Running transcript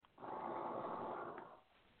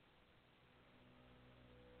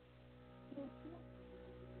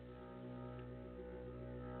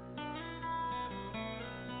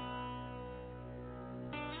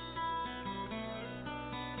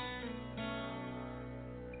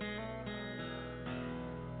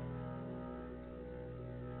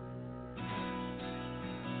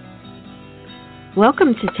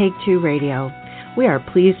Welcome to Take Two Radio. We are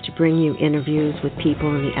pleased to bring you interviews with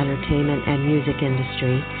people in the entertainment and music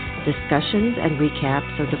industry, discussions and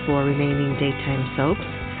recaps of the 4 remaining daytime soaps.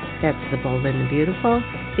 That's The Bold and the Beautiful,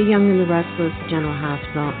 The Young and the Restless, General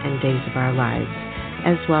Hospital, and Days of Our Lives,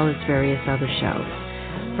 as well as various other shows.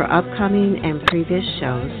 For upcoming and previous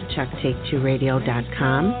shows, check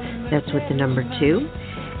take2radio.com. That's with the number 2.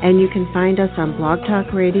 And you can find us on Blog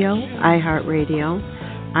Talk Radio, iHeartRadio,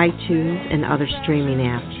 iTunes, and other streaming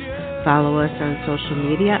apps. Follow us on social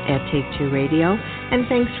media at Take2 Radio, and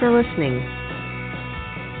thanks for listening.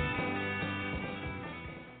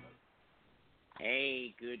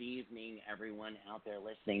 Hey, good evening, everyone out there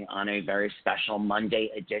listening on a very special Monday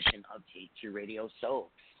edition of Take2 Radio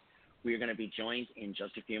Soaps. We are going to be joined in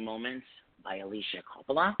just a few moments by Alicia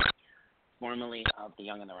Coppola, formerly of The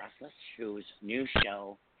Young and the Restless, whose new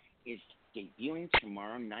show is debuting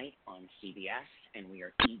tomorrow night on CBS, and we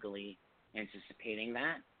are eagerly anticipating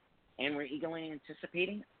that. And we're eagerly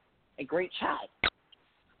anticipating a great chat.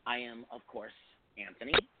 I am, of course,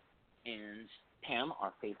 Anthony, and Pam,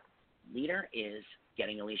 our faith leader, is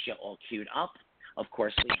getting Alicia all queued up. Of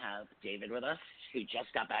course, we have David with us, who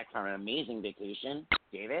just got back from an amazing vacation.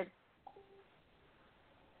 David?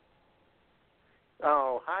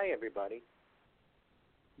 Oh, hi, everybody.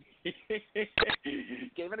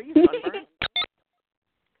 David, are you sunburned?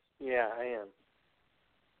 Yeah, I am.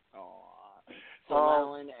 Aw. So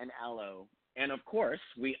Alan and Aloe. And, of course,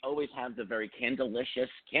 we always have the very Candelicious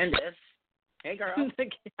Candace. Hey, girl.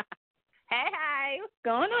 Hey, what's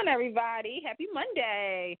going on, everybody? Happy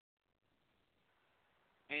Monday.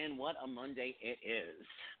 And what a Monday it is.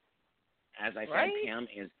 As I Right? said, Pam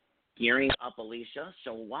is gearing up Alicia.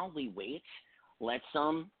 So while we wait, let's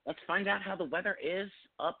find out how the weather is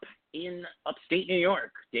up in upstate New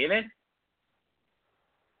York. David?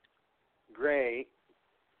 Gray.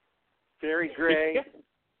 Very gray.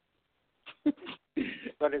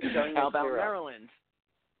 But it's starting How to about clear up. Maryland?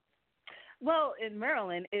 Well, in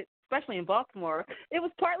Maryland, especially in Baltimore, it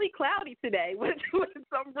was partly cloudy today with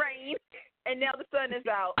some rain, and now the sun is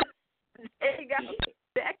out. There you go.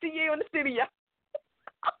 Back to you in the studio.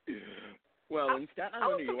 Well, in Staten I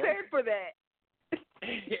Island, was New York. prepared for that.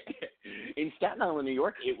 In Staten Island, New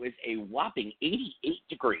York, it was a whopping 88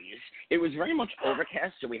 degrees. It was very much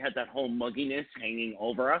overcast, so we had that whole mugginess hanging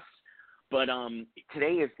over us. But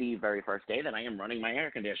today is the very first day that I am running my air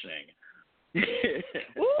conditioning.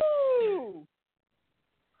 Woo!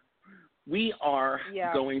 We are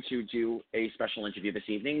Yeah. going to do a special interview this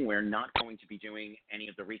evening. We're not going to be doing any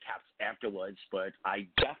of the recaps afterwards, but I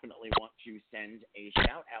definitely want to send a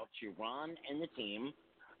shout out to Ron and the team,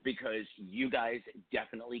 because you guys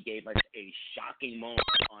definitely gave us a shocking moment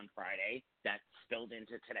on Friday that spilled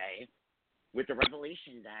into today with the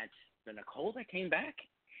revelation that the Nicole that came back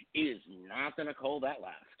is not the Nicole that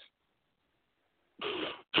left.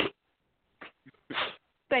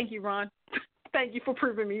 Thank you, Ron. Thank you for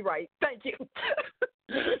proving me right. Thank you.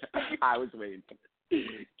 I was waiting.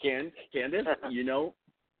 Candace, you know,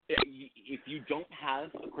 if you don't have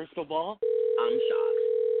a crystal ball, I'm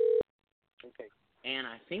shocked. Okay. And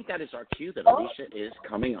I think that is our cue that Alicia is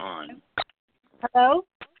coming on. Hello?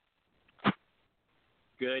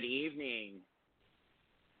 Good evening.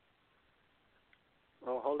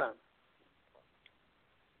 Oh, hold on.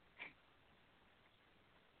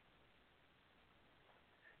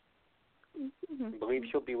 I believe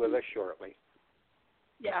she'll be with us shortly.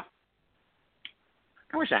 Yeah.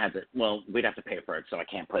 I wish I had the. Well, we'd have to pay for it, so I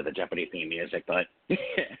can't play the Jeopardy theme music, but.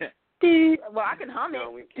 Well, I can hum No,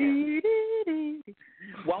 it. we can't.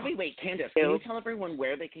 While we wait, Candace, can you tell everyone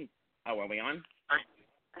where they can. Oh, are we on?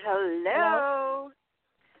 Hello.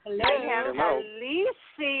 Hello. I have Hello.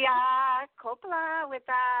 Alicia Coppola with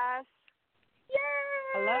us. Yay!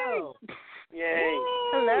 Hello. Yay.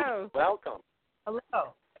 Hello. Welcome.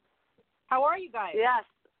 Hello. How are you guys? Yes.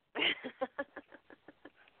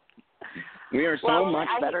 We are so Well, much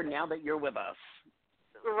better now that you're with us.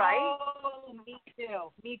 Right? Oh, me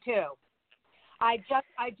too. Me too. I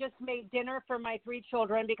just made dinner for my 3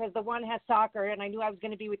 children because the one has soccer, and I knew I was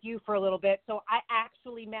going to be with you for a little bit. So I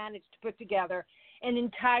actually managed to put together an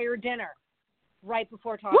entire dinner right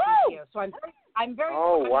before talking to you. So I'm very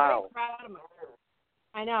wow. proud of myself.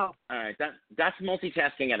 I know. All right, that's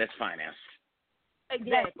multitasking at its finest.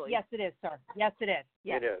 Exactly. Yes, it is, sir. Yes, it is.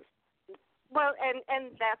 Yes. It is. Well,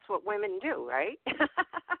 and that's what women do, right?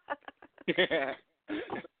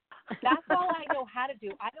 That's all I know how to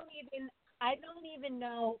do. I don't even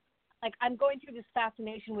know. Like, I'm going through this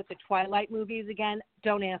fascination with the Twilight movies again.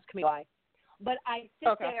 Don't ask me why. But I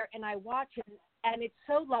sit there and I watch it, and it's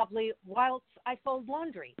so lovely whilst I fold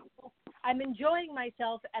laundry. I'm enjoying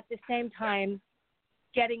myself at the same time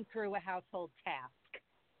getting through a household task.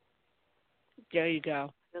 There you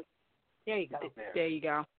go. There you go. There you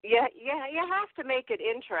go. Yeah, you have to make it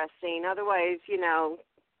interesting. Otherwise,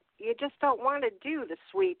 you just don't want to do the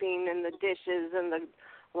sweeping and the dishes and the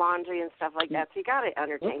laundry and stuff like that. So you got to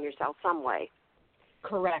entertain yourself some way.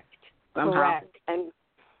 Correct. Somehow. Correct. And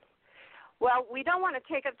well, we don't want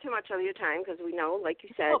to take up too much of your time because we know, like you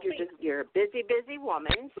said, you're a busy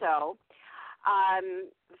woman. So,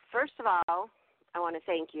 first of all, I want to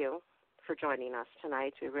thank you for joining us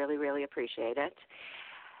tonight. We really, really appreciate it.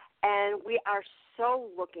 And we are so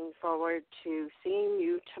looking forward to seeing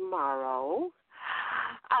you tomorrow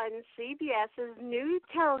on CBS's new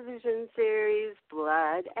television series,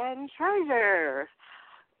 Blood and Treasure.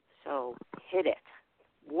 So hit it.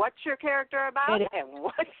 What's your character about, and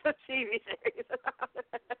what's the TV series about?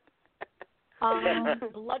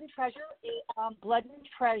 Blood and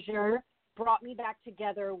Treasure brought me back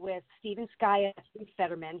together with Stephen Skaya and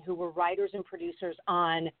Fetterman, who were writers and producers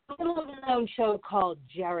on a little-known show called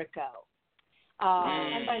Jericho.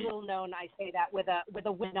 And by little known, I say that with a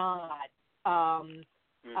nod,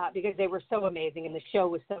 because they were so amazing, and the show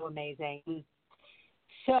was so amazing.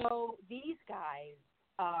 So these guys,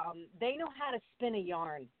 they know how to spin a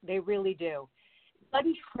yarn. They really do. Blood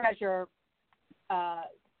and Treasure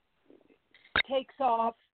takes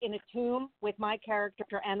off in a tomb with my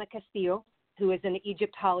character, Ana Castillo, who is an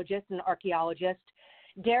Egyptologist and archaeologist.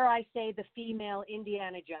 Dare I say, the female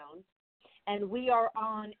Indiana Jones. And we are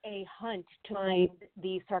on a hunt to find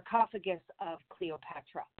the sarcophagus of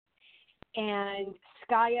Cleopatra. And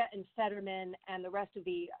Skaya and Fetterman and the rest of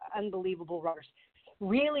the unbelievable writers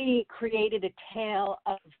really created a tale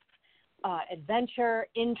of adventure,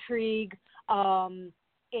 intrigue.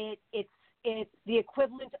 It's the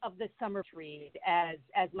equivalent of the summer read,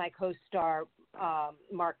 as my co-star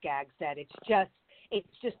Mark Gagg said. It's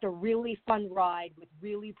just a really fun ride with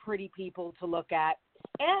really pretty people to look at,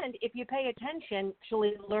 and if you pay attention,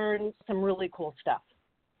 actually learn some really cool stuff.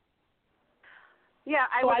 Yeah,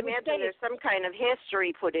 I would imagine there's some kind of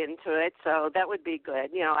history put into it, so that would be good.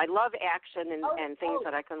 I love action and things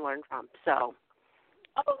that I can learn from. So.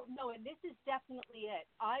 Oh no, and this is definitely it.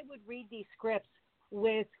 I would read these scripts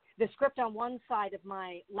with the script on one side of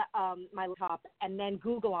my laptop and then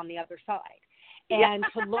Google on the other side, and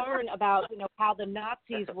to learn about how the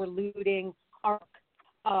Nazis were looting Ark,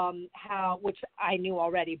 which I knew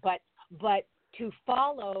already, but to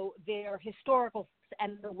follow their historical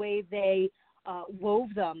and the way they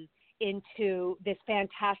wove them into this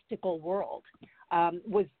fantastical world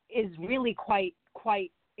is really quite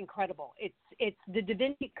incredible. It's the Da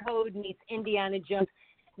Vinci Code meets Indiana Jones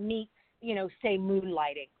meets say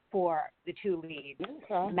moonlighting for the two leads,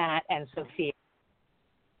 Matt and Sophia.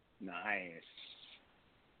 Nice.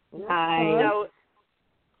 So,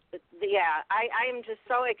 yeah, I am just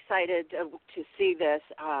so excited to see this.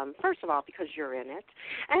 First of all, because you're in it,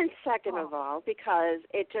 and second of all, because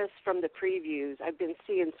it just from the previews, I've been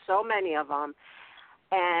seeing so many of them,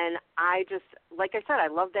 and I just, like I said, I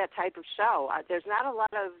love that type of show. There's not a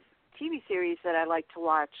lot of TV series that I like to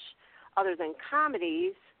watch other than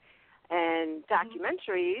comedies and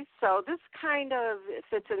documentaries, so this kind of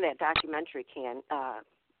fits in that documentary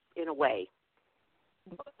in a way.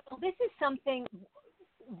 Well, this is something,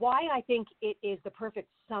 why I think it is the perfect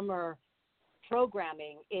summer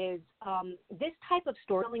programming is this type of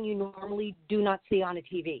storytelling you normally do not see on a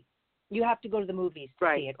TV. You have to go to the movies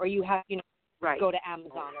to see it, or you have, go to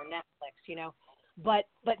Amazon or Netflix, But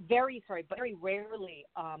very rarely,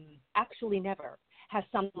 actually never, has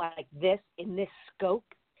something like this in this scope,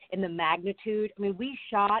 in the magnitude. I mean, we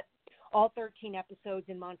shot all 13 episodes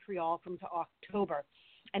in Montreal from to October.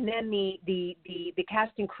 And then the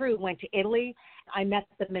cast and crew went to Italy. I met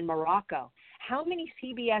them in Morocco. How many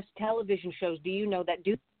CBS television shows do you know that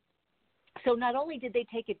do? So not only did they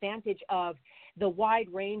take advantage of the wide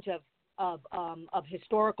range of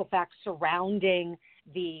historical facts surrounding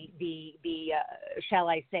the shall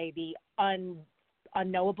I say, the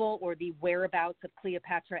unknowable or the whereabouts of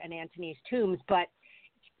Cleopatra and Antony's tombs, but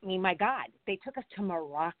I mean, my God, they took us to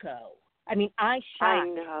Morocco. I mean, I shot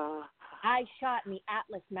in the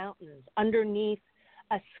Atlas Mountains underneath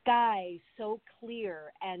a sky so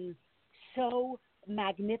clear and so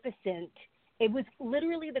magnificent. It was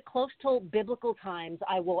literally the close to biblical times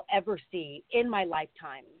I will ever see in my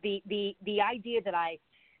lifetime. The idea that I,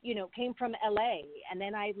 came from LA and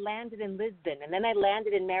then I landed in Lisbon and then I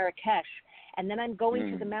landed in Marrakesh and then I'm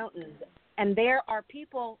going to the mountains and there are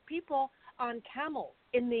people on camels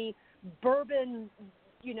in the Bourbon,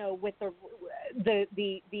 with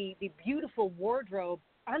the beautiful wardrobe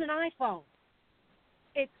on an iPhone.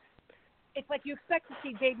 It's like you expect to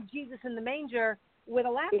see baby Jesus in the manger with a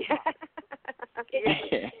laptop.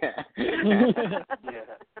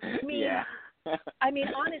 I mean,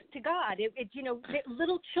 honest to God,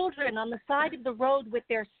 little children on the side of the road with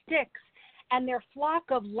their sticks and their flock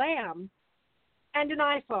of lamb and an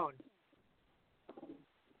iPhone.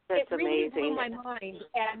 That's it really amazing. blew my mind,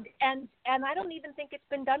 and I don't even think it's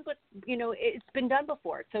been done, but it's been done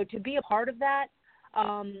before. So to be a part of that,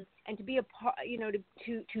 and to be a part,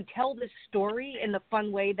 to tell this story in the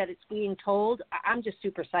fun way that it's being told, I'm just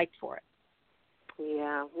super psyched for it.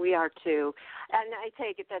 Yeah, we are too. And I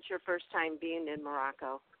take it that's your first time being in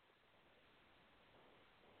Morocco.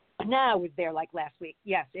 No, I was there like last week.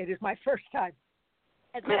 Yes, it is my first time.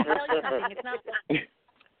 And let me tell you something. It's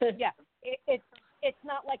not. Yeah, it's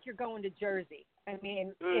not like you're going to Jersey. I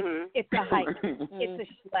mean, it's a hike. It's a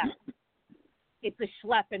schlep. It's a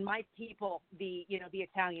schlep, and my people, the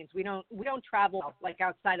Italians, we don't travel like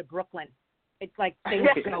outside of Brooklyn. It's like things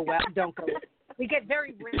go well, don't go well. We get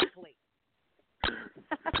very wrinkly.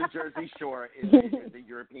 The Jersey Shore is the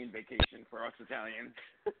European vacation for us Italians.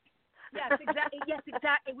 Yes, exactly. Yes,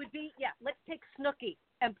 exactly. It would be, let's take Snooki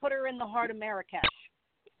and put her in the heart of Marrakesh.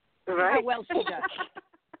 Right. How well she does.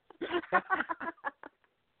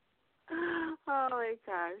 Oh, my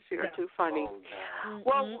gosh. You're too funny. Oh,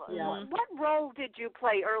 well, what role did you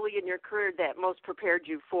play early in your career that most prepared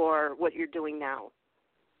you for what you're doing now?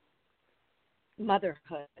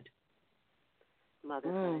 Motherhood.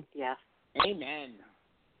 Motherhood, yes. Amen.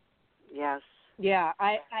 Yes. Yeah,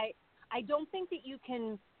 I don't think that you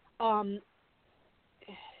can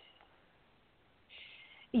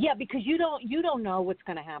because you don't know what's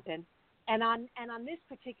going to happen. And on this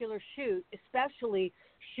particular shoot, especially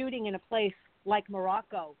shooting in a place like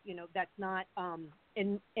Morocco, that's not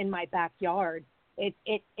in my backyard.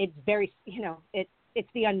 It's very it's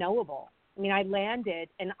the unknowable. I mean, I landed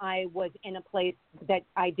and I was in a place that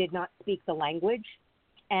I did not speak the language,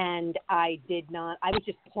 and I was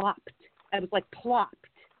just plopped. I was like plopped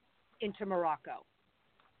into Morocco.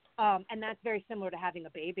 And that's very similar to having a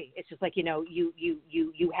baby. It's just like,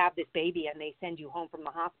 you have this baby and they send you home from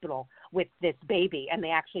the hospital with this baby and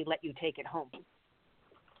they actually let you take it home.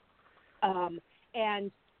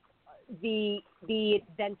 And the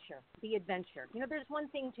adventure. There's one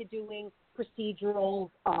thing to doing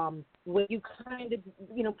procedurals where you kind of,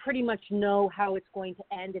 pretty much know how it's going to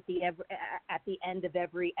end at the end of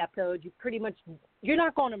every episode. You're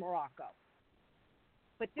not going to Morocco.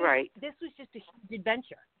 But this was just a huge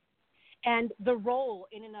adventure. And the role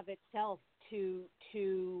in and of itself to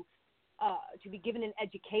be given an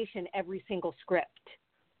education every single script.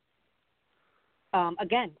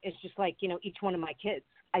 Again, it's just like, each one of my kids.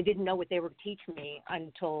 I didn't know what they were teaching me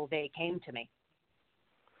until they came to me.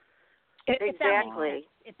 Exactly.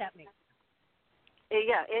 If that makes sense.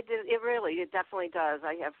 Yeah, it definitely does.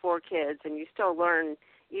 I have 4 kids, and you still learn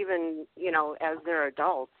even, as they're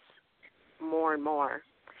adults, more and more.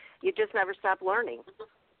 You just never stop learning.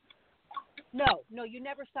 No, you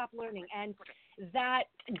never stop learning. And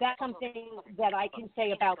that's something that I can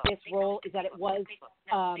say about this role is that it was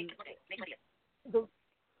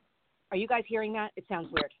are you guys hearing that? It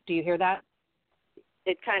sounds weird. Do you hear that?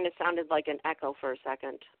 It kind of sounded like an echo for a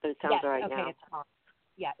second, but it sounds all right now. It's gone.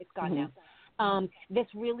 Yeah, it's gone now. This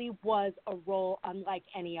really was a role unlike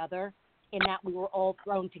any other in that we were all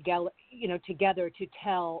thrown together to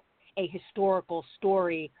tell a historical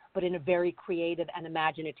story, but in a very creative and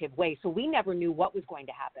imaginative way. So we never knew what was going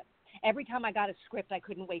to happen. Every time I got a script, I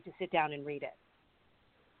couldn't wait to sit down and read it.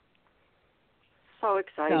 So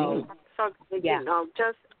exciting. So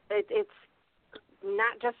it's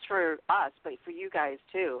not just for us, but for you guys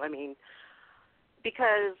too. I mean,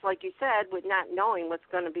 because like you said, with not knowing what's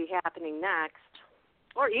going to be happening next,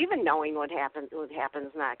 or even knowing what happens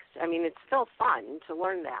next, I mean, it's still fun to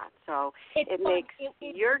learn that. So it makes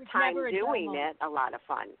your time doing it a lot of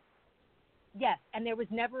fun. Yes, and there was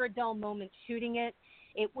never a dull moment shooting it.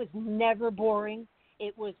 It was never boring.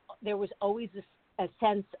 There was always a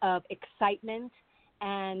sense of excitement,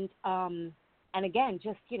 and again,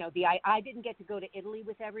 just I didn't get to go to Italy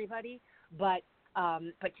with everybody, but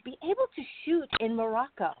to be able to shoot in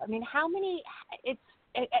Morocco, I mean,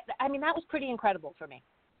 that was pretty incredible for me.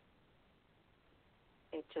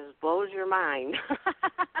 It just blows your mind.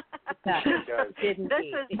 This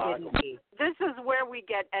is where we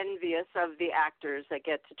get envious of the actors that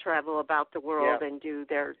get to travel about the world and do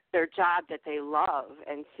their job that they love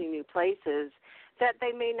and see new places that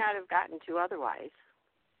they may not have gotten to otherwise.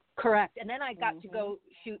 Correct. And then I got to go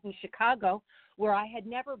shoot in Chicago, where I had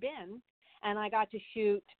never been, and I got to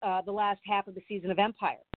shoot the last half of the season of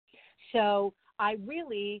Empire. So I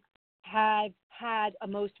really had a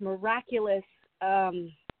most miraculous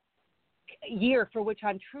year for which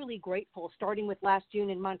I'm truly grateful, starting with last June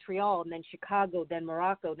in Montreal and then Chicago, then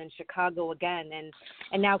Morocco, then Chicago again.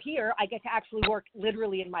 And now here I get to actually work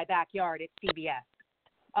literally in my backyard at CBS.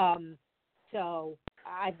 So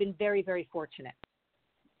I've been very, very fortunate.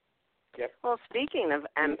 Yep. Well, speaking of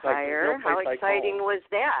Seems like Empire, there's no how place like exciting home. was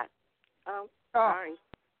that? Oh, sorry.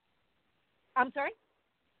 I'm sorry?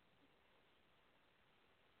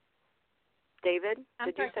 David, I'm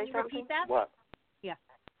did sorry, you say can you something? repeat that? What? Yeah.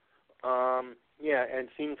 Yeah, and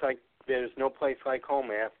it seems like there's no place like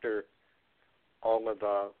home after all of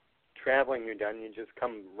the traveling you've done. You just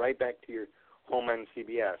come right back to your home on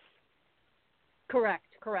CBS. Correct.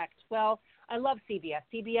 Well, I love CBS.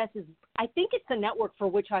 CBS is, I think it's the network for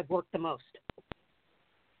which I've worked the most.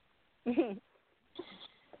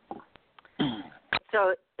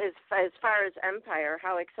 So as far as Empire,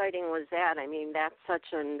 how exciting was that? I mean, that's such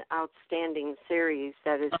an outstanding series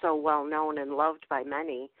that is so well known and loved by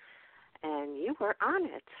many, and you were on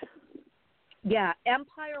it. Yeah,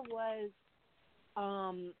 Empire was,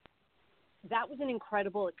 that was an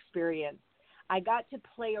incredible experience. I got to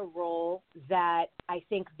play a role that I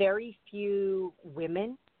think very few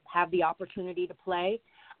women have the opportunity to play,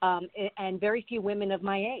 and very few women of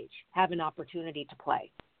my age have an opportunity to play.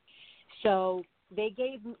 So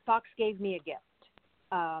Fox gave me a gift,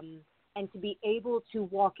 and to be able to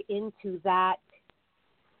walk into that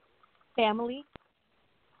family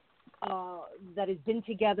that has been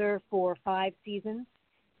together for 5 seasons,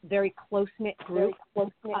 very close-knit group,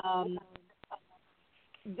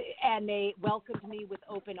 and they welcomed me with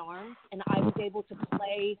open arms, and I was able to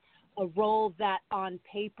play a role that on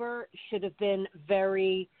paper should have been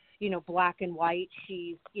very, black and white.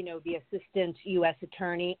 She's, the assistant U.S.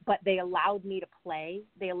 attorney, but they allowed me to play.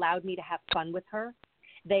 They allowed me to have fun with her.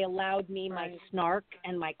 They allowed me my snark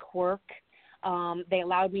and my quirk. They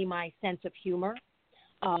allowed me my sense of humor.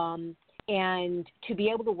 And to be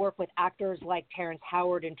able to work with actors like Terrence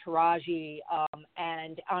Howard and Taraji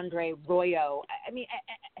and Andre Royo, I mean,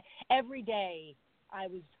 every day I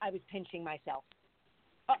was pinching myself.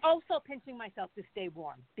 Also pinching myself to stay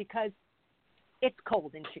warm because it's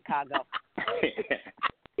cold in Chicago.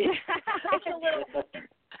 It's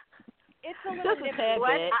a little different.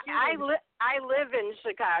 I live in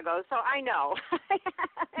Chicago, so I know.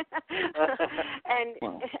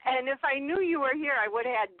 and if I knew you were here, I would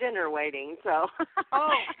have had dinner waiting. So. Oh,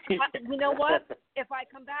 you know what? If I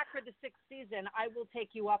come back for the 6th season, I will take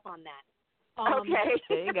you up on that. Okay.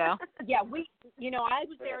 There you go. Yeah, I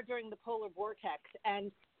was there during the polar vortex,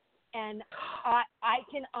 and I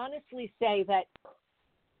can honestly say that.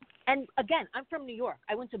 And again, I'm from New York.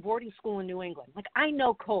 I went to boarding school in New England. Like, I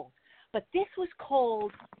know cold. But this was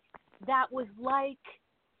cold that was like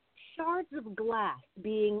shards of glass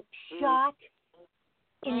being shot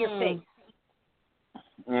in your face.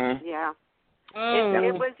 Yeah.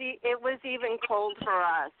 It was even cold for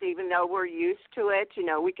us, even though we're used to it.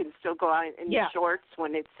 We can still go out in shorts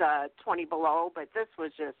when it's 20 below, but this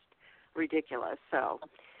was just ridiculous. So.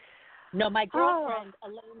 No, my girlfriend,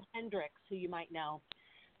 Elaine Hendricks, who you might know,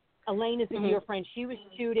 Elaine is a dear friend. She was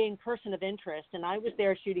shooting Person of Interest, and I was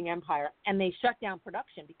there shooting Empire, and they shut down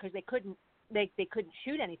production because they couldn't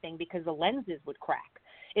shoot anything because the lenses would crack.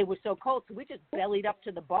 It was so cold, so we just bellied up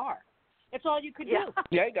to the bar. That's all you could do.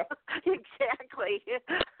 There you go. Exactly.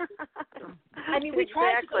 I mean, we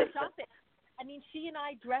tried to go shopping. I mean, she and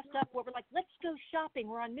I dressed up. We were like, let's go shopping.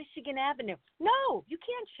 We're on Michigan Avenue. No, you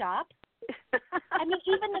can't shop. I mean,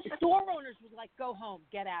 even the store owners was like, go home,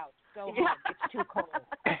 get out, go home. It's too cold.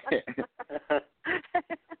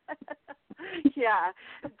 Yeah,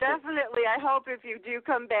 definitely. I hope if you do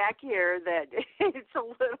come back here that it's a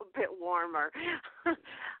little bit warmer.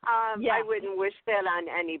 I wouldn't wish that on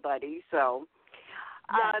anybody. So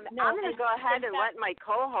I'm going to go ahead and let my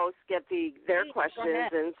co-hosts get their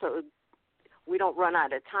questions in so we don't run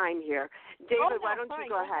out of time here. David, why don't you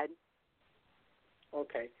go ahead?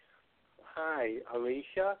 Okay. Hi,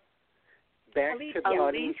 Alicia. Back to the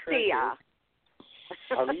Alicia.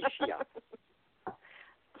 Alicia.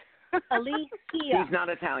 Alicia. He's not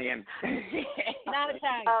Italian. Not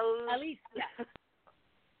Italian. Alicia.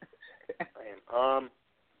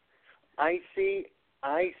 I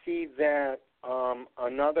see that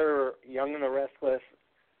another Young and the Restless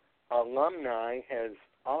alumni has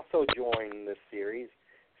also joined the series,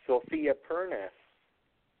 Sophia Pernas.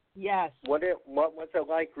 Yes. What was it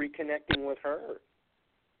like reconnecting with her?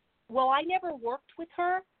 Well, I never worked with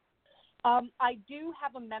her. I do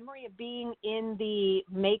have a memory of being in the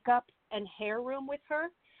makeup and hair room with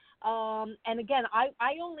her. And again, I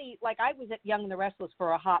only, I was at Young and the Restless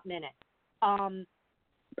for a hot minute.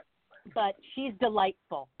 But she's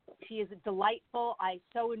delightful. She is delightful. I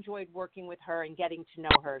so enjoyed working with her and getting to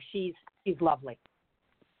know her. She's lovely.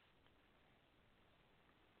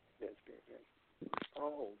 That's good.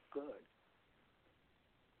 Oh, good.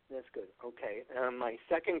 That's good. Okay. My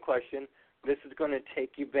second question, this is going to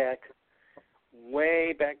take you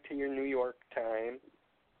way back to your New York time.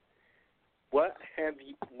 What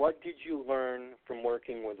did you learn from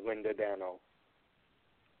working with Linda Dano?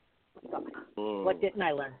 What didn't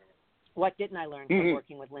I learn? What didn't I learn from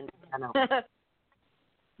working with Linda Dano?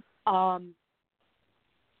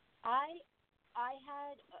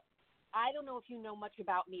 I don't know if you know much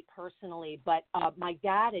about me personally, but my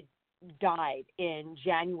dad had died in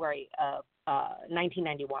January of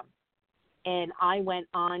 1991, and I went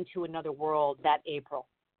on to another world that April.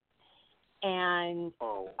 And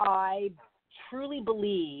I truly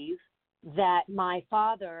believe that my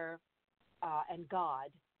father and God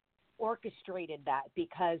orchestrated that,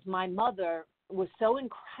 because my mother was so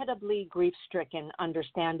incredibly grief-stricken,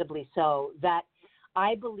 understandably so, that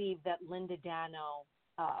I believe that Linda Dano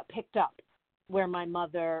picked up where my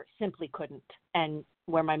mother simply couldn't, and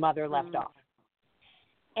where my mother left off.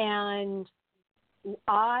 And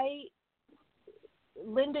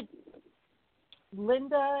Linda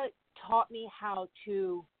taught me how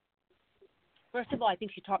to, first of all, I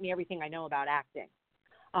think she taught me everything I know about acting.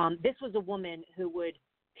 This was a woman who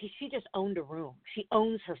she just owned a room. She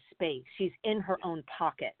owns her space. She's in her own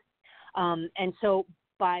pocket. And so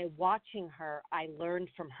by watching her, I learned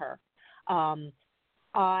from her.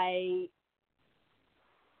 I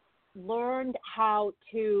learned how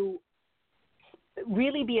to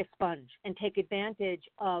really be a sponge and take advantage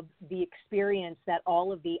of the experience that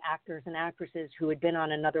all of the actors and actresses who had been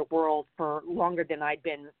on another world for longer than I'd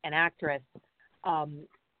been an actress,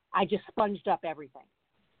 I just sponged up everything.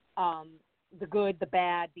 The good, the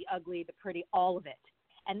bad, the ugly, the pretty, all of it.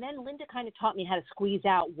 And then Linda kind of taught me how to squeeze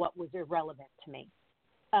out what was irrelevant to me.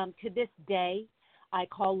 To this day, I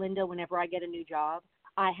call Linda whenever I get a new job.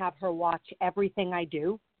 I have her watch everything I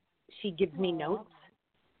do. She gives me notes.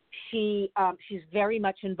 She's very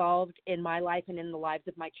much involved in my life and in the lives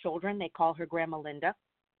of my children. They call her Grandma Linda.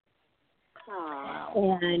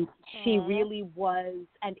 And she really was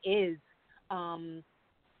and is.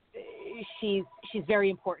 She's very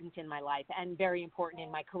important in my life and very important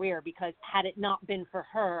in my career, because had it not been for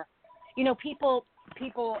her, people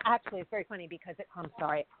actually, it's very funny because I'm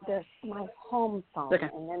sorry, there's my home phone,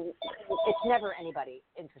 and then it's never anybody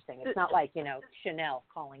interesting. It's not like, Chanel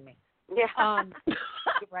calling me. Yeah.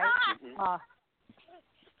 Right?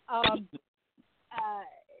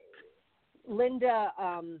 Linda,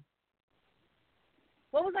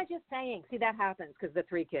 what was I just saying? See, that happens because the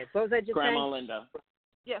three kids. What was I just saying? Grandma Linda.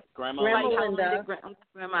 Yes. Grandma Linda.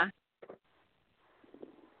 Grandma.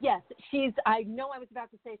 Yes, I know I was about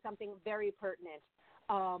to say something very pertinent.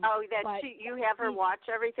 You have her watch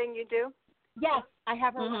everything you do? Yes, I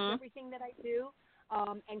have her watch everything that I do,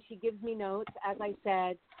 and she gives me notes, as I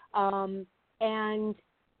said. And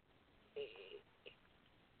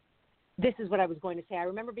this is what I was going to say. I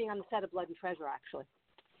remember being on the set of Blood and Treasure, actually,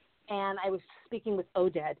 and I was speaking with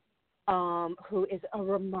Oded, who is a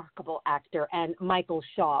remarkable actor, and Michael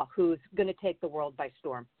Shaw, who's going to take the world by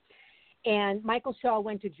storm. And Michael Shaw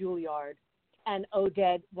went to Juilliard, and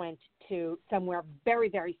Oded went to somewhere very,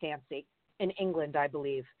 very fancy in England, I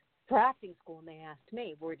believe, for acting school. And they asked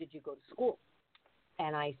me, where did you go to school?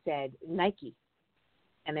 And I said, Nike.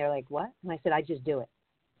 And they're like, what? And I said, I just do it.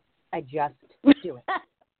 I just do it.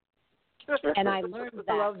 And I learned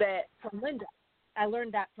that from Linda. I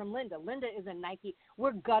learned that from Linda. Linda is a Nike.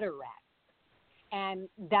 We're gutter rats. And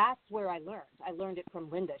that's where I learned. I learned it from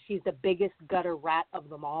Linda. She's the biggest gutter rat of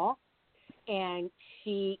them all. And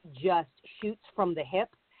she just shoots from the hip.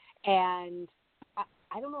 And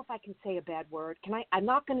I don't know if I can say a bad word. Can I? I'm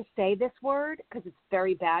not going to say this word because it's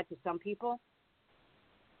very bad to some people.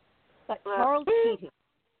 But Charles Keating,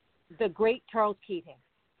 the great Charles Keating.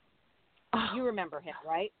 You remember him,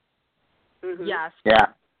 right? Mm-hmm. Yes. Yeah.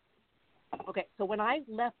 Okay, so when I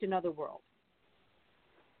left Another World,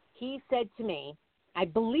 he said to me, I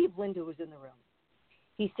believe Linda was in the room.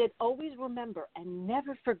 He said, always remember and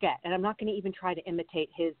never forget, and I'm not going to even try to imitate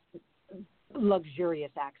his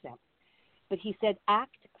luxurious accent, but he said,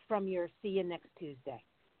 act from your see you next Tuesday.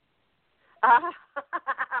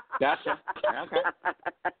 Gotcha. Okay.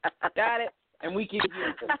 Got it. And we can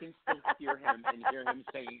still hear him and hear him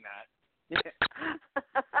saying that.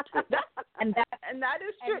 and that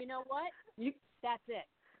is true. And you know what? That's it.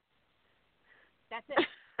 That's it.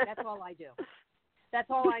 That's all I do. That's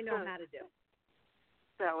all I know how to do.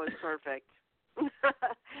 That was perfect.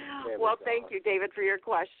 Well, thank you, David, for your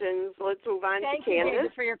questions. Let's move on Thank to you, Candace.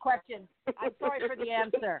 David, for your question. I'm sorry for the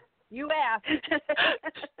answer. You asked.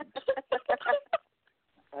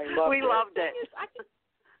 We loved it.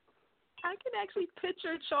 I can actually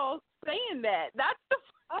picture Charles saying that. That's the.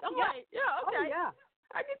 I'm like, yeah, okay. Oh, yeah.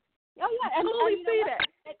 I can totally see that.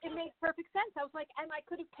 It makes perfect sense. I was like, and I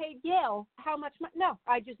could have paid Yale how much money? No,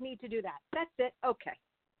 I just need to do that. That's it. Okay.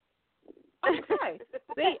 Okay.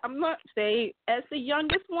 See, as the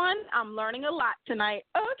youngest one, I'm learning a lot tonight.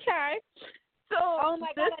 Okay. So, oh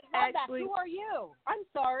my God, I love actually, that. Who are you? I'm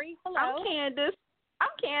sorry. Hello. I'm Candace. Hi.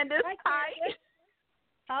 Candace.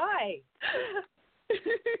 Hi.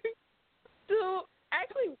 So,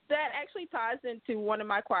 that actually ties into one of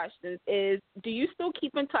my questions is, do you still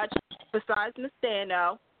keep in touch, besides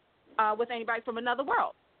Nastano, with anybody from another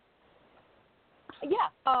world? Yeah.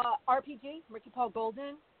 RPG, Ricky Paul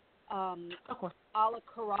Golden, Of course. Ala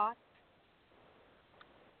Karat.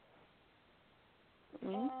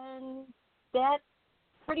 Mm-hmm. And that's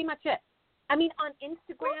pretty much it. I mean, on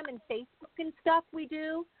Instagram and Facebook and stuff we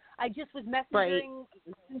do. I just was messaging,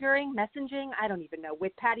 I don't even know,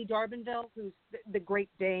 with Patty Darbanville, who's the great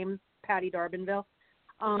dame, Patty Darbanville.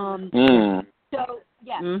 So,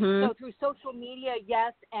 yes, so through social media,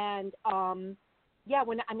 yes, and,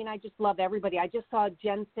 I just love everybody. I just saw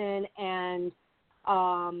Jensen and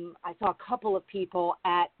I saw a couple of people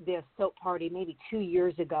at this soap party maybe 2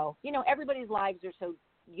 years ago. You know, everybody's lives are so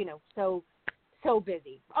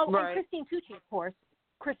busy. Oh, right. And Christine Tucci, of course.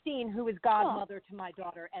 Christine, who is godmother to my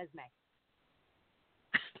daughter, Esme.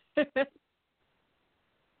 That's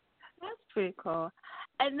pretty cool.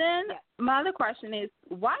 And then my other question is,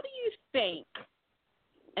 why do you think,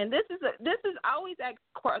 and this is I always ask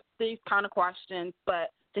these kind of questions,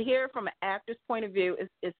 but to hear it from an actor's point of view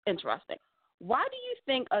is interesting. Why do you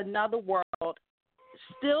think Another World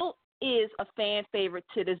still is a fan favorite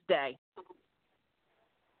to this day?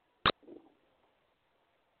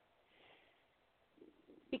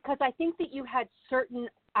 Because I think that you had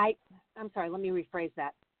I'm sorry, let me rephrase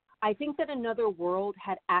that. I think that Another World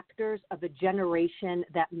had actors of a generation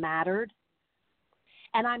that mattered.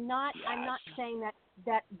 And I'm not saying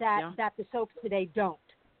that the soaps today don't.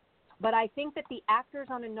 But I think that the actors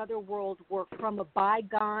on Another World were from a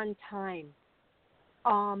bygone time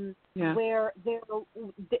where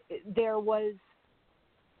there was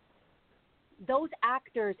those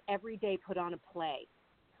actors every day put on a play.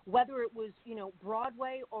 Whether it was,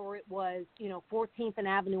 Broadway or it was, 14th and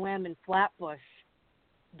Avenue M in Flatbush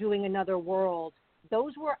doing Another World,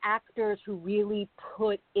 those were actors who really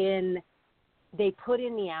put in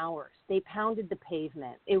the hours. They pounded the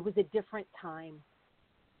pavement. It was a different time.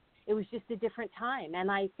 It was just a different time. And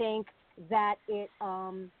I think that it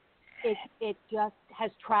just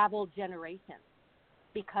has traveled generations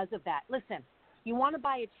because of that. Listen, you want to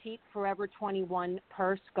buy a cheap Forever 21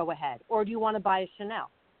 purse, go ahead. Or do you want to buy a Chanel?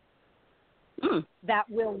 That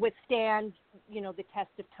will withstand, the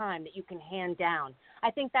test of time, that you can hand down.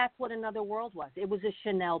 I think that's what Another World was. It was a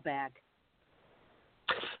Chanel bag.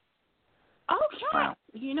 Okay. Wow.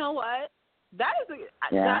 You know what? That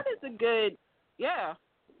is a good, yeah.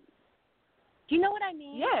 Do you know what I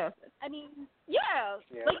mean? Yeah. I mean, yeah.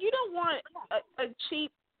 Like, you don't want a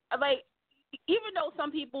cheap, like, even though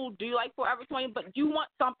some people do like Forever 20, but you want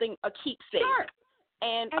something, a keepsake. Sure.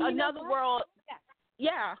 And Another World,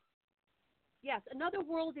 yeah. Yes, Another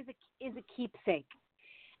World is a keepsake.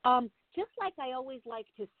 Just like I always like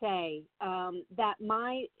to say, that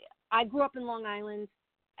I grew up in Long Island.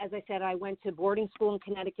 As I said, I went to boarding school in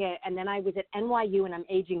Connecticut, and then I was at NYU, and I'm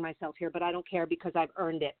aging myself here, but I don't care because I've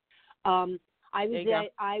earned it. I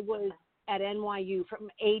was at NYU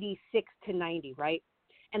from 86 to 90, right?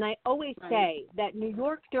 And I always say that New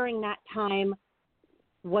York during that time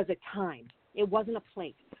was a time. It wasn't a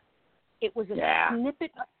place. It was a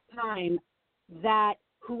snippet of time that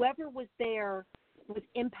whoever was there was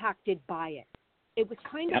impacted by it. It was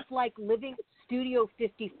kind of like living at Studio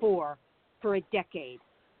 54 for a decade.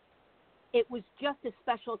 It was just a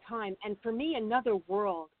special time. And for me, Another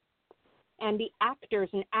World and the actors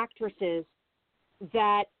and actresses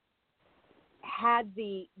that had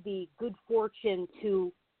the good fortune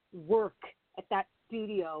to work at that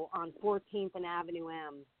studio on 14th and Avenue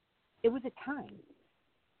M, it was a time.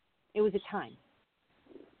 It was a time.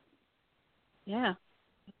 Yeah.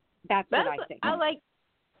 That's what I think. I like,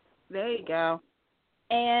 there you go.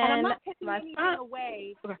 And I'm not taking anything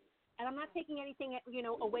away. And I'm not taking anything,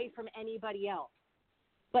 away from anybody else.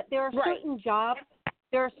 But there are certain jobs.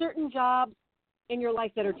 There are certain jobs in your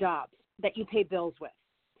life that are jobs that you pay bills with,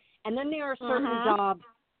 and then there are certain jobs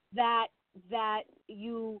that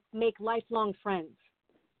you make lifelong friends.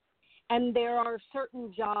 And there are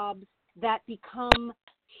certain jobs that become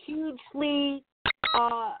hugely,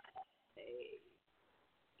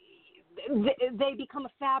 they become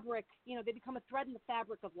a fabric, they become a thread in the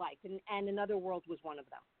fabric of life. And Another World was one of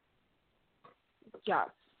them. Yeah.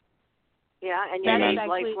 Yeah, and you have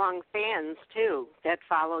lifelong fans, too, that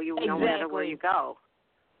follow you no matter where you go.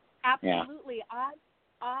 Absolutely. Yeah.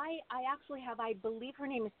 I actually have, I believe her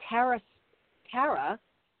name is Tara,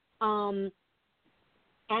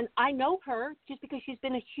 and I know her just because she's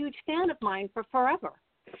been a huge fan of mine for forever.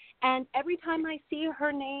 And every time I see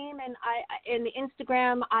her name and in the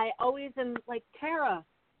Instagram, I always am like, Tara,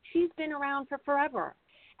 she's been around for forever.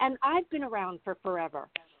 And I've been around for forever.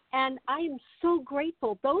 And I am so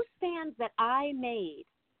grateful. Those fans that I made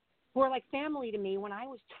were like family to me when I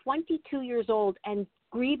was 22 years old and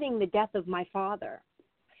grieving the death of my father.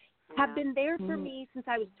 Have been there for me since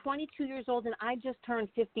I was 22 years old, and I just turned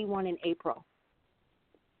 51 in April.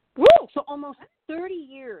 Woo! So almost 30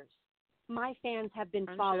 years, my fans have been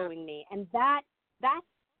following me, and that, I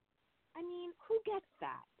mean, who gets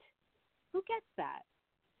that? Who gets that?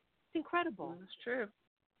 It's incredible. That's true.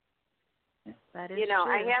 That is true.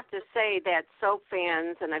 I have to say that soap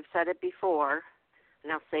fans, and I've said it before,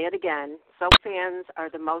 and I'll say it again, soap fans are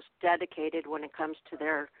the most dedicated when it comes to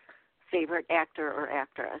their favorite actor or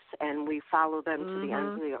actress, and we follow them to the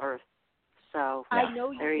ends of the earth. So I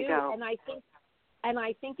know there you go. And I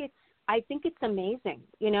think it's amazing.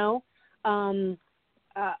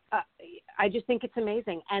 I just think it's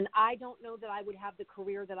amazing, and I don't know that I would have the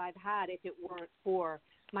career that I've had if it weren't for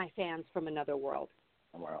my fans from Another World.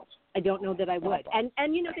 I don't know that I would. And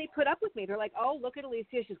they put up with me. They're like, oh, look at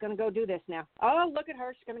Alicia. She's going to go do this now. Oh, look at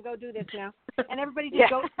her. She's going to go do this now. And everybody just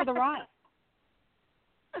goes for the ride.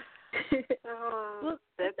 Oh,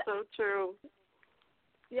 that's so true.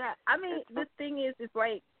 Yeah, I mean, the thing is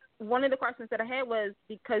like, one of the questions that I had was,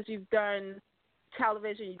 because you've done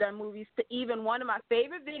television, you've done movies, to even one of my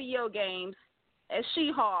favorite video games as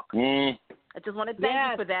She-Hulk. I just want to thank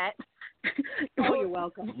you for that. Oh, you're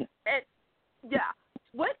welcome. And,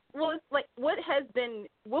 what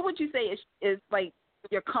would you say is like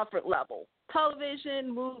your comfort level?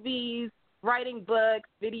 Television, movies, writing books,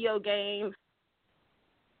 video games?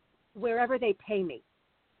 Wherever they pay me.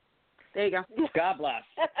 There you go. God bless.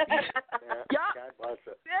 God bless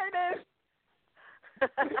it. There it is.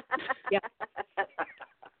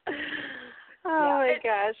 Oh, my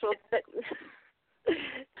gosh. Well,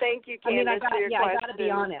 thank you, Candace, for your question. I got to be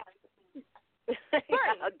honest.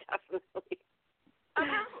 Definitely.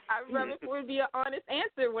 I remember it would be an honest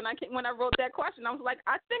answer when I wrote that question. I was like,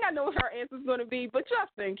 I think I know what her answer is going to be, but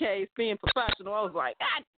just in case, being professional, I was like,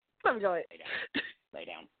 let me go ahead. Lay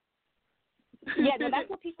down. Yeah, no, that's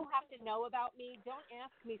what people have to know about me. Don't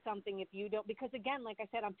ask me something if you don't, because again, like I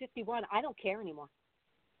said, I'm 51. I don't care anymore.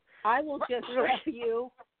 I will just tell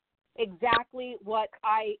you exactly what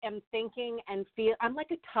I am thinking and feel. I'm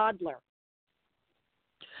like a toddler.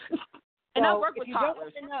 And so I work with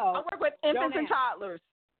toddlers. I work with infants and toddlers.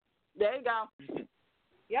 There you go.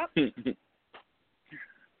 Yep.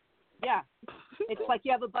 Yeah. It's like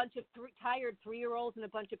you have a bunch of tired 3-year-olds and a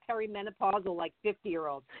bunch of perimenopausal, like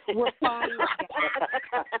 50-year-olds. We're fine. We're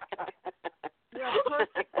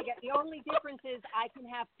perfect. The only difference is I can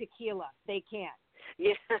have tequila. They can't.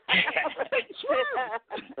 Yeah.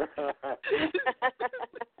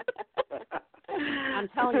 I'm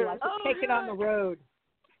telling you, I should take it on the road.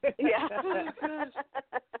 Yeah.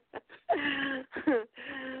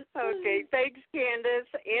 Okay. Thanks, Candace.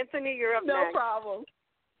 Anthony, you're up next. No problem.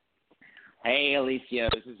 Hey, Alicia,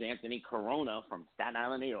 this is Anthony Corona from Staten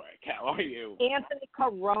Island, New York. How are you? Anthony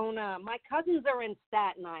Corona. My cousins are in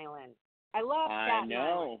Staten Island. I love Staten Island. I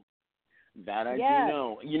know. That I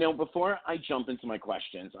do know. Before I jump into my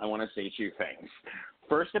questions, I want to say 2 things.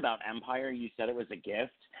 First, about Empire, you said it was a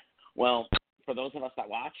gift. Well, for those of us that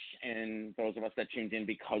watched and those of us that tuned in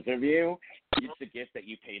because of you, it's a gift that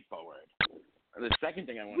you paid forward. The second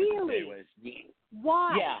thing I wanted to say was...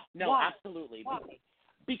 Why? Yeah, no, Why? Absolutely. Why?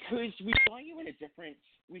 Because we saw you in a different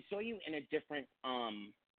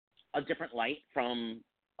light from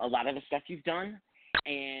a lot of the stuff you've done,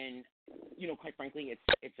 and quite frankly,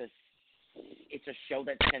 it's a show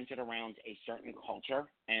that's centered around a certain culture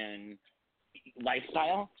and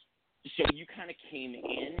lifestyle. So you kind of came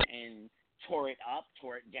in and tore it up,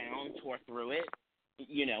 tore it down, tore through it,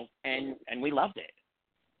 and we loved it.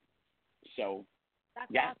 So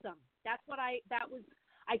that's awesome. That was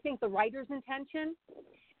I think the writer's intention,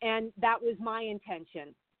 and that was my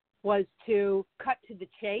intention, was to cut to the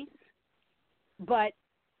chase, but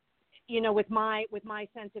with my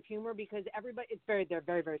sense of humor, because they're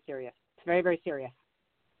very, very serious. It's very, very serious.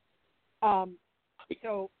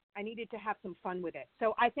 So I needed to have some fun with it.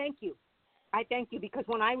 So I thank you. I thank you because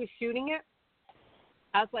when I was shooting it,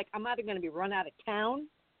 I was like, I'm either going to be run out of town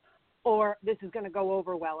or this is going to go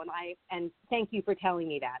over well. And thank you for telling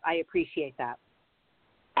me that. I appreciate that.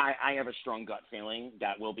 I have a strong gut feeling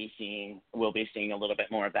that we'll be seeing a little bit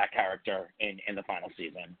more of that character in the final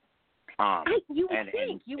season. You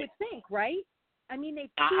would think, right? I mean, they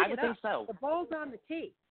teed I it would up. think so. The ball's on the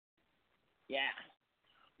tee. Yeah.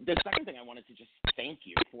 The second thing I wanted to just thank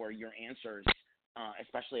you for your answers,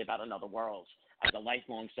 especially about Another World. As a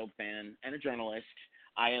lifelong soap fan and a journalist,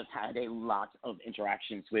 I have had a lot of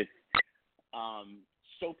interactions with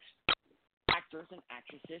soap actors and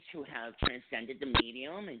actresses who have transcended the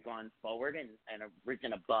medium and gone forward and have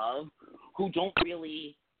risen above, who don't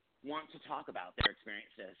really want to talk about their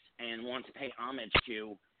experiences and want to pay homage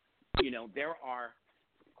to, there are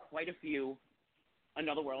quite a few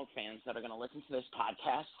Another World fans that are going to listen to this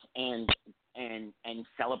podcast and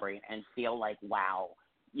celebrate and feel like, wow,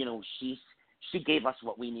 she gave us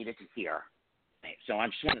what we needed to hear. So I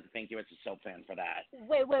just wanted to thank you as a soap fan for that.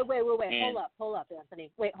 Wait. Hold up,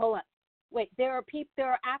 Anthony. Hold up. There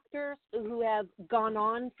are actors who have gone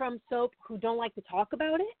on from soap who don't like to talk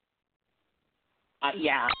about it?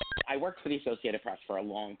 Yeah, I worked for the Associated Press for a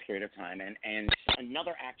long period of time, and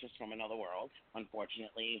another actress from Another World,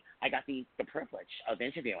 unfortunately, I got the privilege of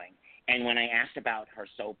interviewing. And when I asked about her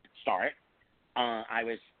soap start, I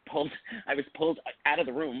was pulled out of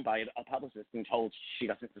the room by a publicist and told she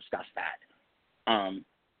doesn't discuss that.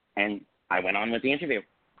 And I went on with the interview.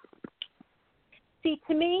 See,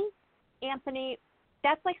 to me, Anthony,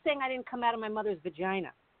 that's like saying I didn't come out of my mother's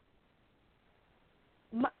vagina.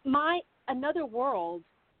 My Another World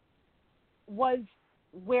was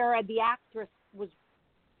where the actress was,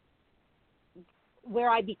 where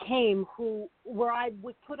I became where I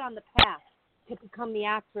was put on the path to become the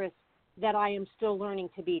actress that I am still learning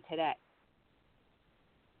to be today.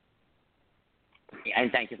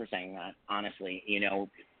 And thank you for saying that. Honestly,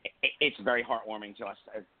 it's very heartwarming to us.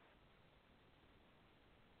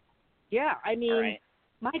 Yeah, I mean, right.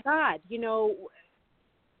 My God,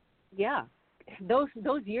 yeah, those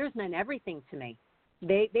years meant everything to me.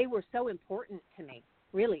 They were so important to me,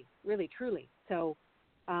 really, really, truly. So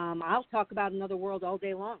I'll talk about Another World all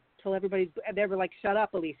day long till everybody's ever like, shut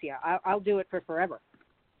up, Alicia. I'll do it for forever.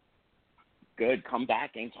 Good. Come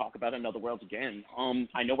back and talk about Another World again.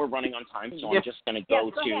 I know we're running on time, so I'm just going to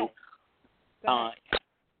go to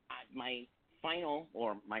my final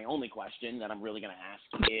or my only question that I'm really going to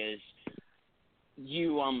ask is,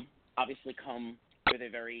 you obviously come with a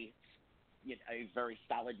very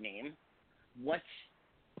solid name. What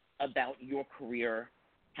about your career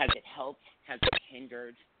has it helped? Has it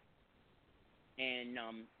hindered? And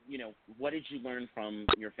what did you learn from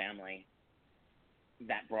your family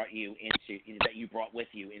that you brought with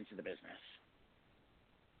you into the business?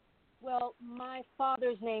 Well, my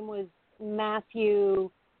father's name was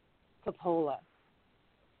Matthew Coppola,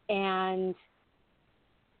 and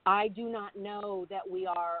I do not know that we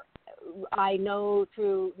are. I know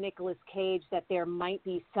through Nicolas Cage that there might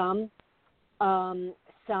be some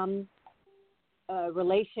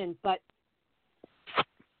relation, but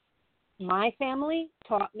my family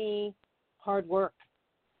taught me hard work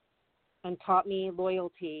and taught me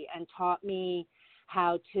loyalty and taught me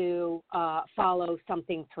how to follow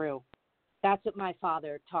something through. That's what my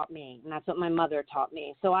father taught me, and that's what my mother taught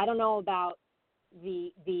me. So I don't know about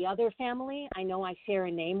the other family. I know I share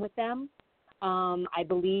a name with them. I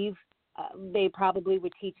believe they probably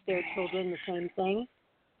would teach their children the same thing.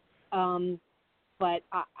 But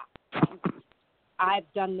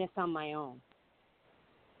I've done this on my own.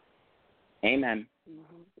 Amen.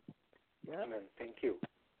 Mm-hmm. Yep. Amen. Thank you.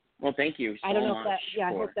 Well, thank you so much. I don't know if that. Yeah,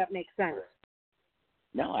 I hope that makes sense.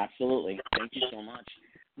 No, absolutely. Thank you so much.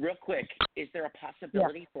 Real quick, is there a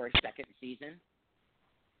possibility for a second season?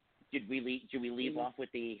 Did we leave off with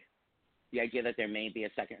the idea that there may be a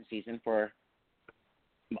second season for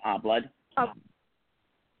Blood?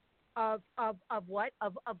 Of what?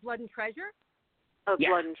 Of Blood and Treasure? Of Yeah,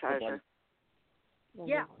 Blood and Treasure.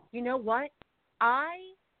 Yeah. You know what?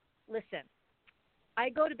 Listen, I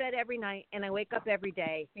go to bed every night and I wake up every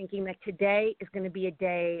day thinking that today is going to be a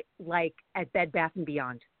day like at Bed Bath &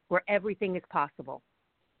 Beyond where everything is possible.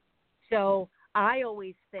 So I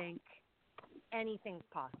always think anything's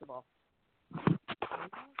possible.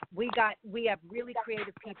 We have really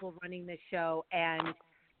creative people running this show, and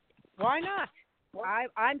why not?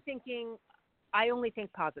 I'm thinking, I only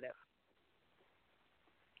think positive.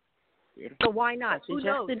 Beautiful. So why not? Who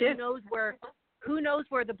knows? Suggested. Who knows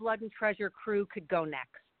where the Blood and Treasure crew could go next?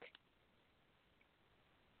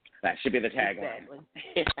 That should be the tagline.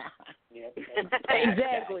 Exactly. Yep.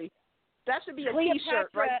 Exactly. That should be a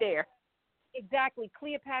T-shirt right there. Exactly.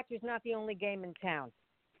 Cleopatra's not the only game in town.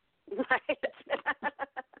 Right.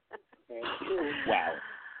 Wow.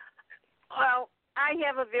 Well, I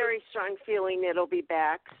have a very strong feeling it'll be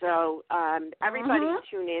back. So everybody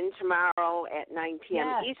tune in tomorrow at 9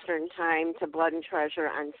 p.m. Eastern Time to Blood and Treasure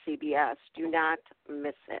on CBS. Do not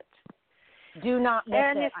miss it. Do not miss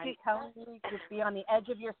it. I'm telling you, just be on the edge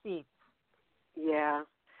of your seat. Yeah.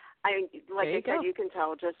 I said, you can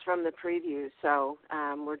tell just from the preview. So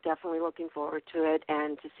we're definitely looking forward to it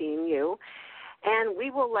and to seeing you. And we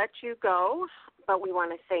will let you go, but we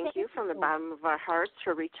want to thank you from the bottom of our hearts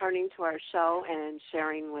for returning to our show and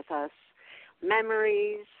sharing with us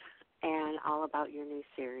memories and all about your new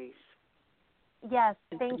series. Yes,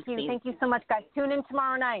 thank you. Thank you so much, guys. Tune in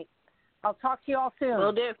tomorrow night. I'll talk to you all soon.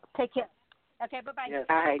 Will do. Take care. Okay, bye-bye. Yes.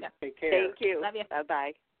 All right. Take care. Thank you. Love you.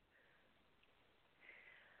 Bye-bye.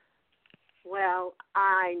 Well,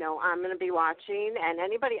 I know I'm going to be watching, and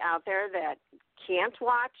anybody out there that can't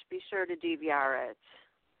watch, be sure to DVR it.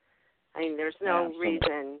 I mean, there's no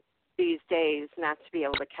reason these days not to be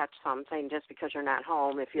able to catch something just because you're not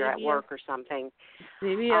home if you're at work or something.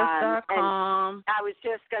 CBS.com. I was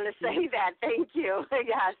just going to say that. Thank you.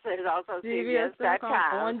 Yes, there's also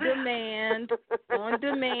CBS.com. On demand. On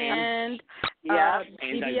demand. Yeah.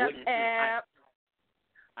 CBS app.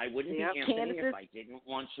 I wouldn't be Anthony if I didn't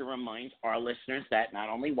want to remind our listeners that not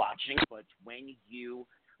only watching, but when you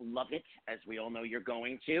love it, as we all know you're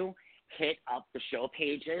going to, hit up the show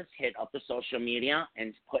pages, hit up the social media,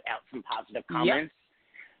 and put out some positive comments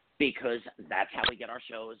because that's how we get our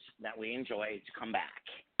shows that we enjoy to come back.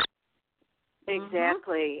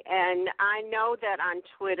 Exactly. And I know that on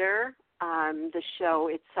Twitter, the show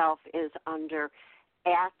itself is under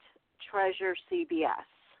 @TreasureCBS.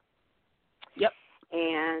 Yep.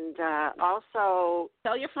 And also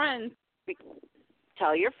tell your friends.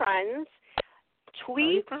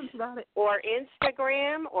 Tweet or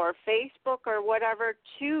Instagram or Facebook or whatever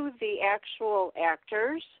to the actual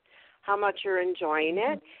actors how much you're enjoying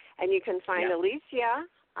it. And you can find Alicia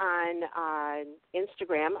on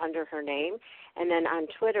Instagram under her name. And then on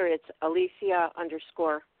Twitter, it's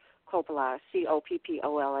Alicia_Coppola, Coppola.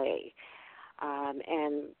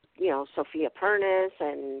 And, you know, Sophia Pernis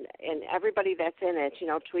and everybody that's in it, you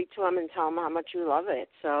know, tweet to them and tell them how much you love it.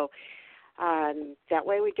 So that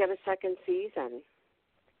way we get a second season.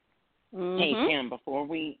 Hey, Cam, before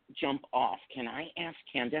we jump off, can I ask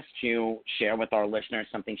Candace to share with our listeners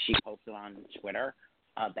something she posted on Twitter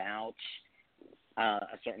about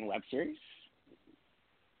a certain web series?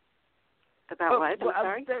 About what? I'm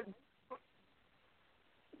sorry?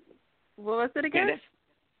 What was it again?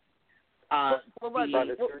 About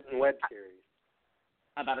a certain web series.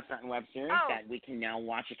 About a certain web series that we can now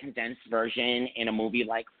watch a condensed version in a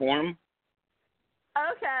movie-like form.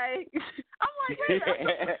 Okay. I'm like, wait a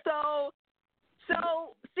minute. So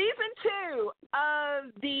season 2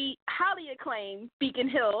 of the highly acclaimed Beacon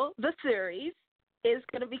Hill, the series, is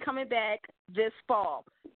going to be coming back this fall.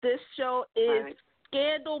 This show is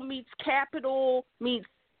Scandal meets Capital meets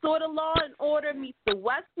sort of Law and Order meets The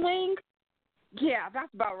West Wing. Yeah,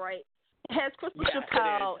 that's about right. It has Crystal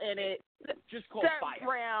Chappelle in it. Just called Fire.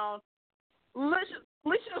 Brown, Alicia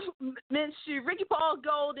Minshew, Ricky Paul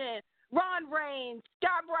Golden, Ron Raines,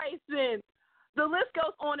 Scott Bryson. The list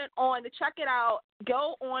goes on and on. To check it out,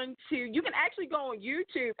 go on to. You can actually go on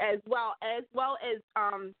YouTube as well as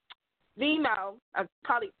Vimeo. I'm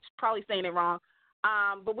probably saying it wrong,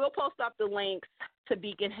 but we'll post up the links to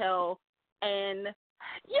Beacon Hill. And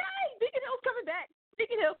yay, Beacon Hill's coming back.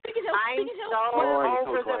 Beacon Hill. I'm so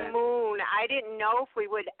over the moon. I didn't know if we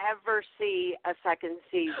would ever see a second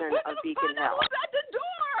season of Beacon Hill. Who's at the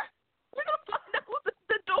door? We're gonna find out who's at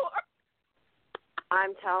the door.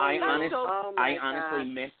 I'm telling you. I honestly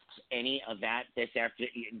missed any of that this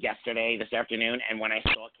afternoon, and when I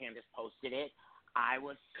saw Candace posted it, I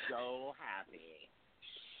was so happy.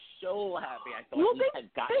 So happy. I thought we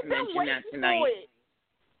had got to mention that tonight.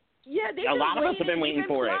 Yeah, a lot of us have been waiting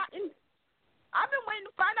for it. I've been waiting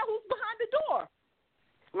to find out who's behind the door.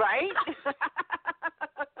 Right?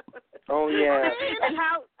 Oh, yeah. And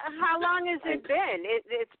how long has it been?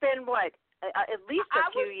 It's been, what, at least a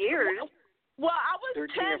few years. Well, I was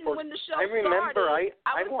 10 when the show started. I remember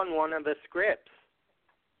I won one of the scripts.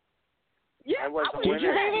 Yeah, I was a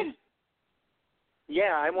winner.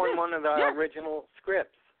 Yeah, I won one of the original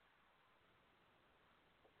scripts.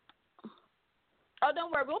 Oh,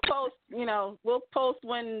 don't worry. We'll post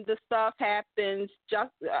when the stuff happens.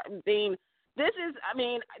 Between this,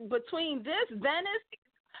 Venice,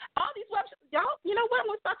 all these websites, y'all, you know what? I'm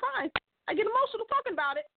going to start crying. I get emotional talking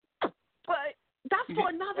about it. But That's for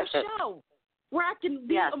another show where I can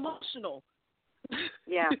be emotional.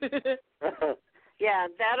 Yeah. Yeah,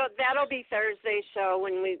 that'll be Thursday's show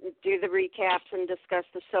when we do the recaps and discuss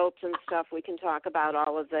the soaps and stuff. We can talk about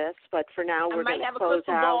all of this, but for now we're going to close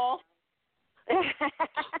out.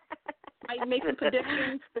 Might make some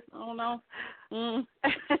predictions. I don't know.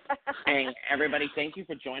 Hey, everybody, thank you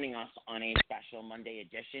for joining us on a special Monday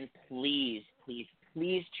edition. Please, please,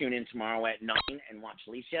 please tune in tomorrow at 9 and watch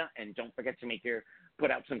Alicia. And don't forget to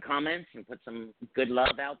put out some comments and put some good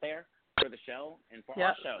love out there for the show and for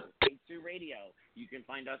our show, Take 2 Radio. You can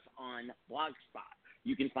find us on Blogspot.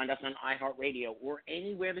 You can find us on iHeartRadio or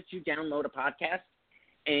anywhere that you download a podcast.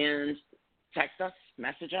 And text us,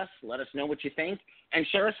 message us, let us know what you think, and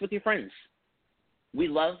share us with your friends. We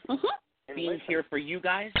love being here for you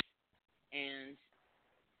guys, and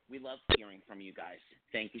we love hearing from you guys.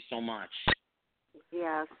 Thank you so much.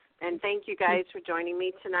 Yes, and thank you guys for joining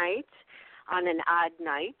me tonight on an odd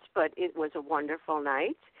night, but it was a wonderful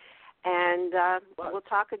night. And we'll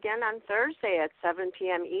talk again on Thursday at 7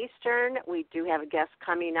 p.m. Eastern. We do have a guest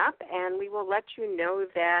coming up, and we will let you know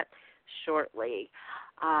that shortly.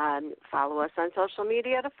 Follow us on social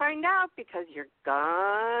media to find out because you're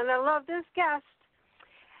going to love this guest.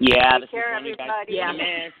 Yeah, Take care, everybody. Yeah.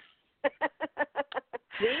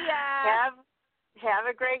 See ya. Have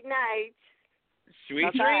a great night.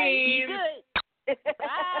 Sweet dreams.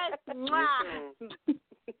 Bye. Bye.